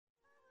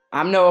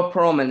I'm Noah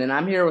Perlman, and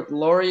I'm here with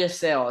Laurie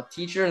Asale, a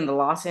teacher in the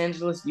Los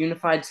Angeles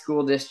Unified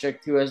School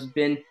District who has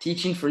been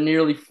teaching for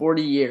nearly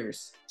 40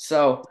 years.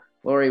 So,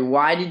 Laurie,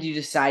 why did you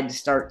decide to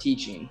start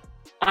teaching?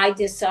 I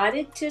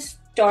decided to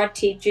start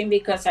teaching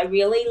because I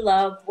really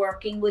love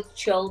working with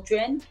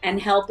children and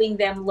helping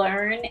them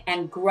learn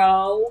and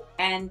grow,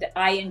 and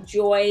I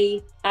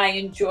enjoy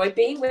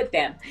being with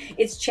them.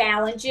 It's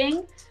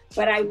challenging,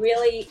 but I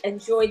really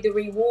enjoy the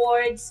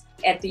rewards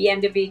at the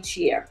end of each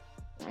year.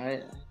 All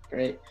right,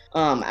 great.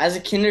 As a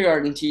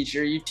kindergarten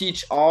teacher, you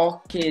teach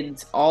all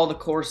kids all the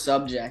core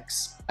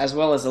subjects as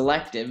well as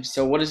electives.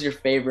 So, what is your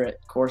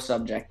favorite core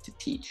subject to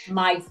teach?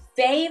 My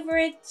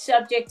favorite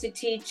subject to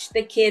teach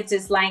the kids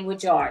is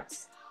language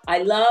arts. I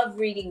love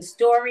reading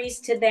stories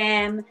to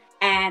them,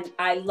 and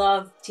I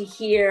love to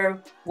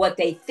hear what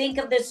they think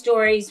of the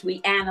stories.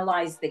 We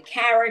analyze the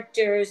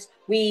characters.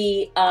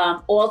 We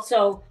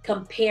also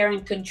compare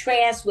and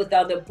contrast with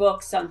other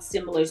books on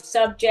similar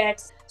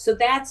subjects. So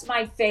that's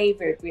my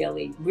favorite,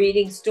 really,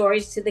 reading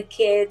stories to the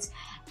kids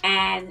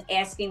and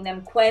asking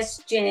them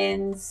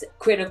questions,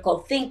 critical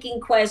thinking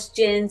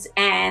questions,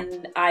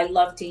 and I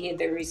love to hear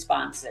their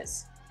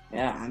responses.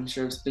 Yeah, I'm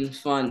sure it's been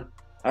fun.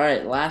 All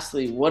right,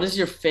 lastly, what is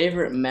your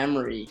favorite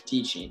memory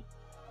teaching?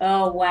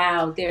 Oh,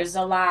 wow. There's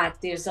a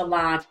lot. There's a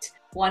lot.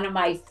 One of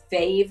my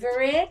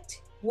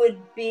favorite would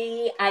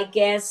be, I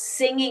guess,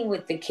 singing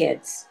with the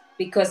kids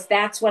because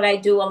that's what I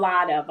do a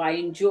lot of. I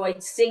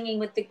enjoyed singing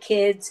with the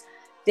kids,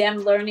 them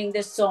learning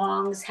the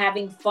songs,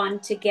 having fun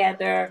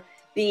together,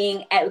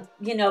 being,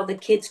 the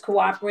kids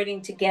cooperating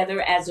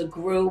together as a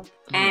group.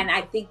 Mhm. And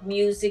I think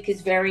music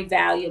is very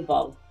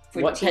valuable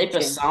for What type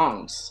of teaching.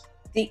 songs?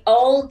 The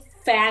old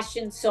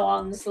fashioned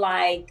songs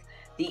like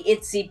the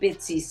Itsy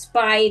Bitsy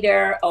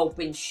Spider,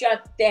 Open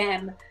Shut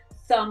Them,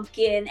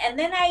 Thumpkin. And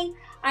then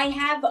I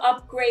have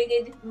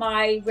upgraded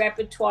my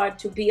repertoire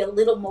to be a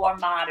little more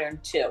modern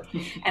too.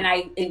 And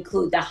I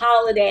include the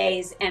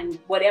holidays and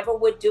whatever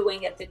we're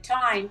doing at the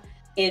time.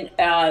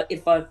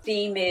 If our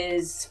theme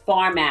is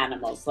farm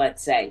animals,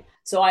 let's say,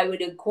 so I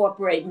would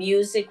incorporate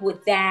music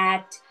with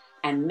that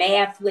and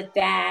math with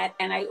that.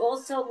 And I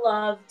also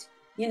loved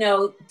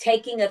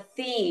taking a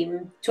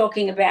theme,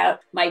 talking about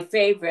my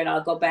favorite,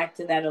 I'll go back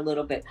to that a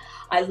little bit.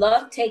 I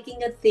love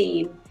taking a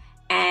theme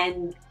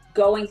and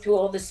going through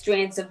all the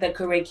strands of the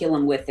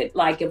curriculum with it.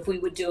 Like if we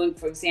were doing,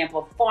 for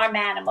example, farm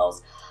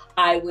animals,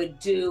 I would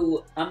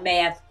do a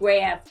math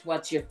graph.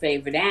 What's your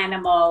favorite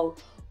animal?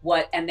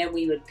 And then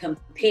we would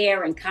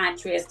compare and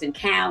contrast and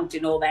count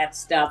and all that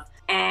stuff.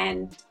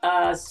 And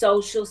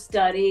social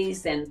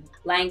studies and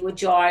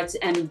language arts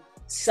and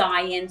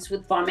science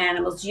with farm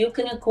animals. You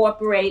can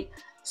incorporate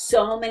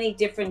so many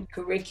different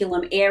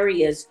curriculum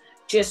areas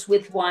just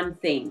with one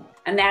thing.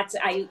 And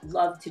I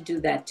love to do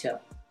that too.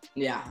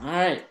 Yeah, all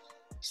right.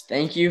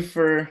 Thank you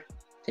for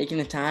taking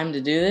the time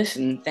to do this,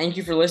 and thank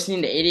you for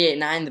listening to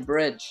 88.9 The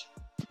Bridge.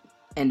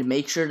 And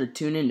make sure to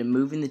tune in to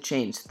Moving the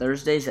Chains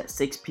Thursdays at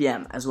 6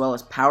 p.m., as well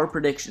as Power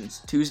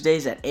Predictions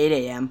Tuesdays at 8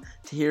 a.m.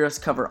 to hear us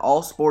cover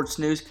all sports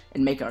news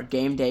and make our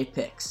game day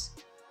picks.